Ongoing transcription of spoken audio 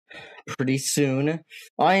pretty soon.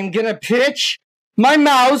 I am gonna pitch my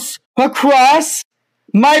mouse across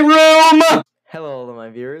my room! Hello, all of my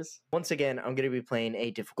viewers. Once again, I'm going to be playing a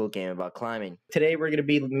difficult game about climbing. Today, we're going to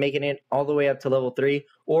be making it all the way up to level 3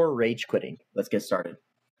 or rage quitting. Let's get started.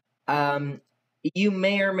 You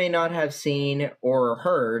may or may not have seen or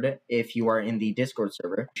heard if you are in the Discord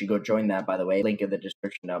server. You should go join that, by the way. Link in the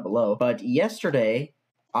description down below. But yesterday,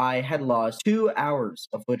 I had lost 2 hours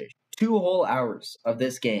of footage. 2 whole hours of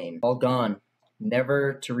this game. All gone.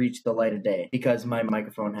 Never to reach the light of day because my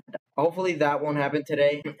microphone had died. Hopefully that won't happen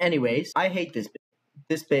today. Anyways, I hate this bit.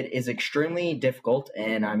 This bit is extremely difficult,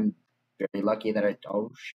 and I'm very lucky that oh,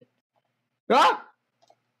 shit. Ah!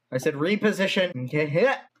 I said reposition. Okay,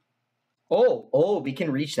 hit. Oh, we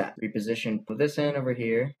can reach that. Reposition. Put this in over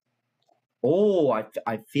here. Oh,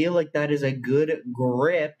 I feel like that is a good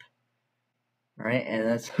grip. All right, and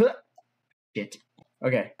that's shit.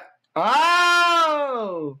 Okay.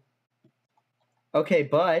 Oh! Okay,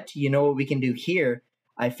 but you know what we can do here?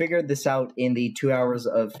 I figured this out in the 2 hours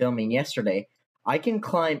of filming yesterday. I can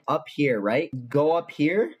climb up here, right? Go up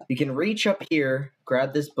here. You can reach up here,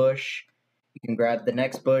 grab this bush. You can grab the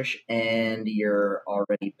next bush, and you're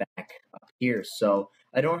already back up here. So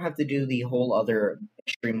I don't have to do the whole other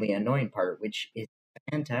extremely annoying part, which is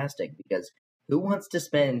fantastic because who wants to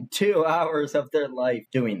spend 2 hours of their life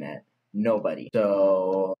doing that? Nobody.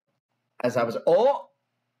 So as I was,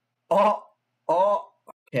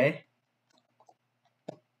 okay.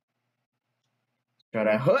 Try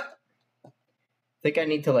to I think I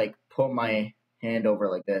need to like put my hand over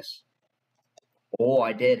like this. Oh,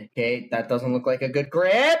 I did. Okay, that doesn't look like a good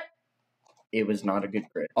grip. It was not a good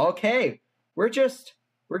grip. Okay, we're just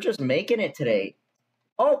making it today.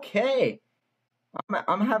 Okay,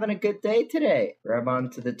 I'm having a good day today. Grab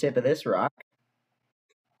onto the tip of this rock.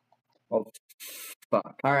 Oh,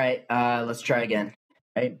 fuck. All right, let's try again.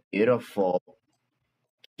 All right, beautiful.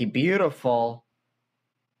 Beautiful.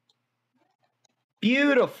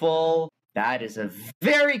 Beautiful. That is a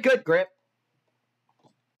very good grip.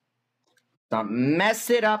 Don't mess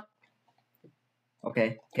it up.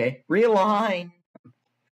 Okay. Realign.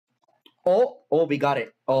 Oh, we got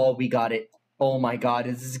it. Oh, we got it. Oh my god,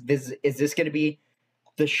 is this gonna be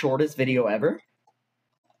the shortest video ever?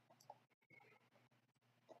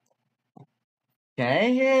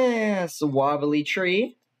 Okay, yes, wobbly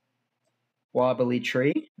tree. Wobbly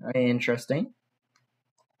tree. Interesting.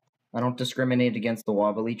 I don't discriminate against the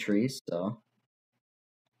wobbly trees, so.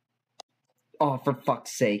 Oh, for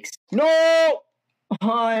fuck's sakes. No! Oh,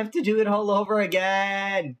 I have to do it all over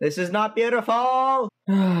again. This is not beautiful.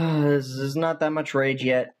 This is not that much rage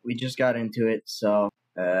yet. We just got into it, so.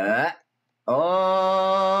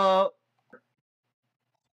 Oh,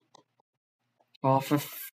 for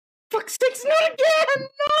fuck's sakes, not again!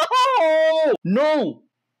 No!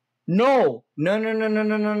 No!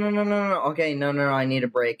 Okay, no, I need a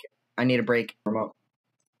break. Remote.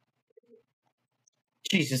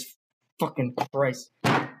 Jesus fucking Christ.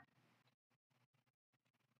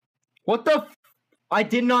 What the I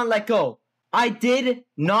did not let go. I did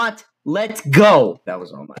not let go. That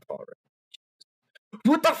was all my fault.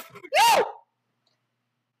 What the No!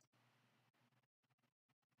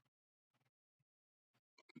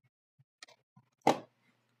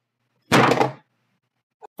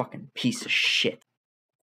 Fucking piece of shit.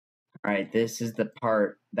 Alright, this is the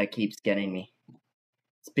part that keeps getting me.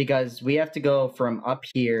 It's because we have to go from up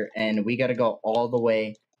here and we gotta go all the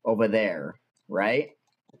way over there, right?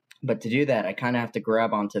 But to do that, I kind of have to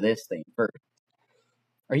grab onto this thing first.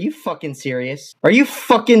 Are you fucking serious? Are you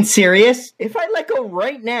fucking serious? If I let go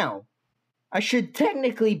right now, I should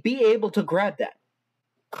technically be able to grab that.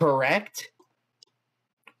 Correct?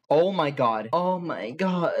 Oh my god. Oh my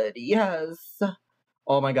god, yes.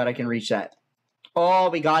 Oh my god, I can reach that. Oh,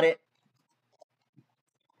 we got it.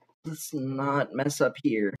 Let's not mess up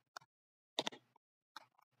here.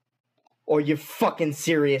 Oh, you're fucking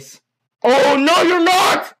serious. Oh, no, you're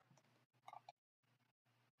not!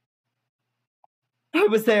 I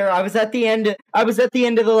was there. I was at the end. I was at the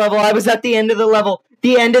end of the level. I was at the end of the level.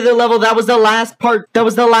 The end of the level. That was the last part. That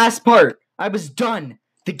was the last part. I was done.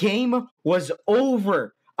 The game was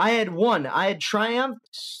over. I had won. I had triumphed.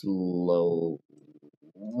 Slow.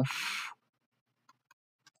 I'm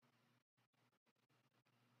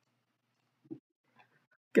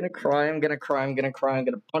gonna cry. I'm gonna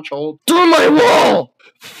punch a hole through my wall!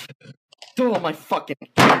 Oh my fucking.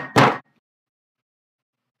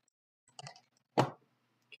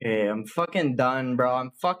 Okay, I'm fucking done, bro.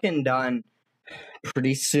 I'm fucking done.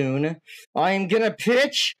 Pretty soon, I am gonna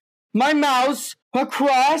pitch my mouse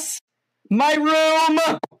across my room!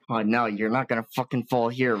 Oh, no, you're not gonna fucking fall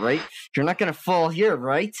here, right? You're not gonna fall here,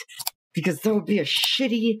 right? because that would be a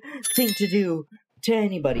shitty thing to do to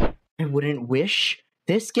anybody. I wouldn't wish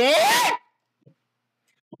this game.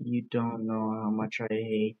 You don't know how much I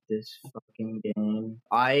hate this fucking game.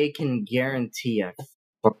 I can guarantee I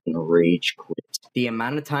fucking rage quit. The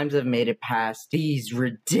amount of times I've made it past these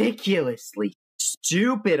ridiculously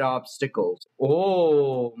stupid obstacles.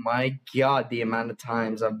 Oh my god, the amount of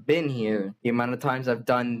times I've been here. The amount of times I've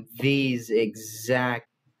done these exact...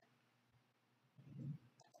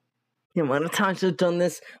 The amount of times I've done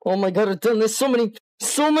this. Oh my god, I've done this so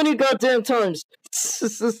many goddamn times.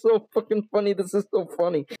 This is so fucking funny. This is so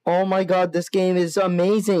funny. Oh my god, this game is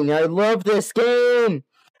amazing. I love this game.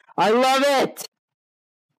 I love it.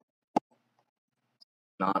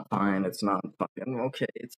 Not fine. It's not fucking okay.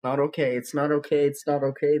 It's not okay. It's not okay. It's not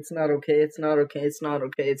okay. It's not okay. It's not okay. It's not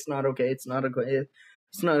okay. It's not okay. It's not okay.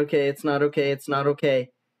 It's not okay. It's not okay. It's not okay.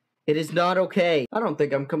 It is not okay. I don't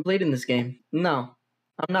think I'm completing this game. No.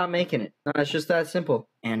 I'm not making it. No, it's just that simple.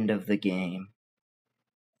 End of the game.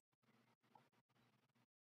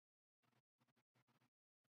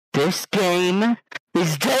 This game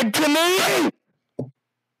is dead to me!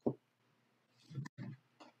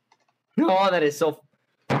 Oh, that is so...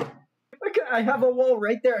 I have a wall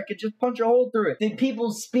right there. I could just punch a hole through it. Did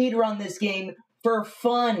people speedrun this game for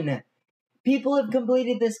fun? People have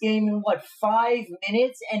completed this game in, what, 5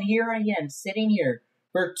 minutes? And here I am, sitting here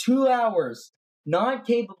for 2 hours, not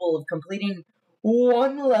capable of completing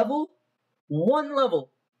one level? One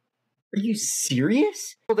level. Are you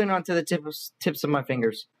serious? Holding on to the tips of my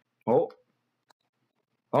fingers. Oh.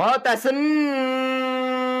 Oh, that's a...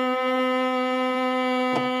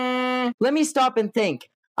 Let me stop and think.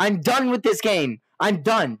 I'm done with this game. I'm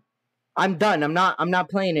done. I'm done. I'm not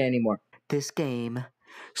playing it anymore. This game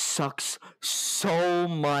sucks so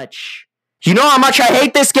much. You know how much I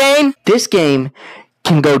hate this game? This game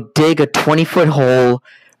can go dig a 20-foot hole,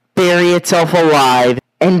 bury itself alive,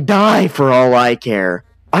 and die for all I care.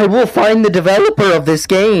 I will find the developer of this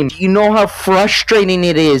game. You know how frustrating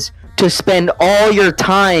it is to spend all your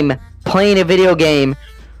time playing a video game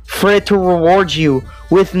for it to reward you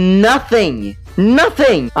with nothing.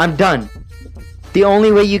 Nothing! I'm done. The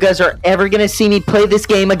only way you guys are ever gonna see me play this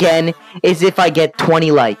game again is if I get 20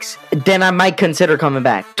 likes. Then I might consider coming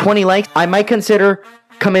back. 20 likes, I might consider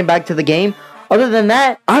coming back to the game. Other than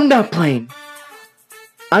that, I'm not playing.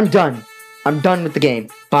 I'm done. I'm done with the game.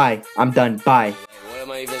 Bye. I'm done. Bye. What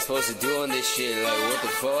am I even supposed to do on this shit? Like, what the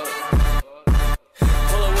fuck?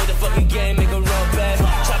 Pull up with the fucking game, make a run back.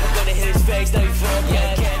 Chopper gonna hit his face, now you fall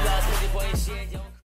back.